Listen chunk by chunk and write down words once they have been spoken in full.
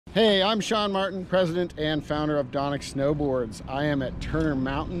Hey, I'm Sean Martin, president and founder of Donek Snowboards. I am at Turner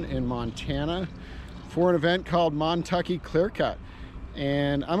Mountain in Montana for an event called Montucky Clear Cut.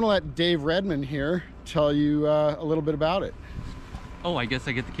 And I'm gonna let Dave Redmond here tell you a little bit about it. Oh, I guess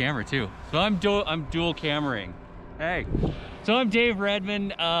I get the camera too. So I'm dual cameraing. Hey, so I'm Dave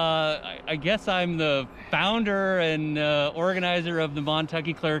Redmond. I guess I'm the founder and organizer of the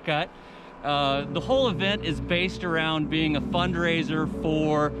Montucky Clear Cut. The whole event is based around being a fundraiser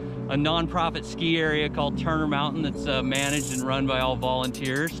for a nonprofit ski area called Turner Mountain that's managed and run by all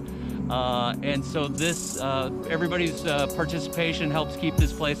volunteers. And so this, everybody's participation helps keep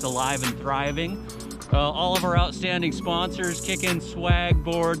this place alive and thriving. All of our outstanding sponsors kick in swag,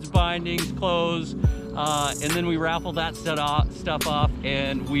 boards, bindings, clothes, and then we raffle that stuff off,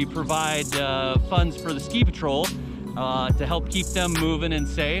 and we provide funds for the ski patrol to help keep them moving and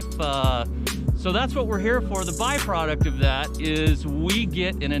safe. So that's what we're here for. The byproduct of that is we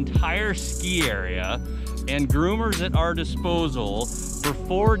get an entire ski area and groomers at our disposal for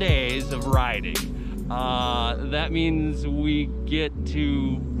 4 days of riding. That means we get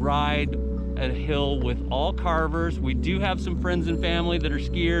to ride a hill with all carvers. We do have some friends and family that are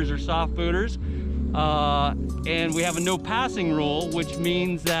skiers or soft booters. And we have a no passing rule, which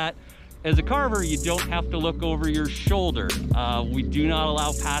means that as a carver, you don't have to look over your shoulder. We do not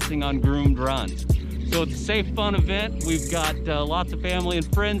allow passing on groomed runs. So it's a safe, fun event. We've got lots of family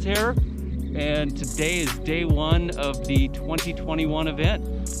and friends here. And today is day one of the 2021 event.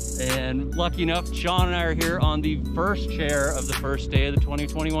 And lucky enough, Sean and I are here on the first chair of the first day of the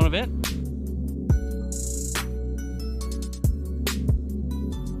 2021 event.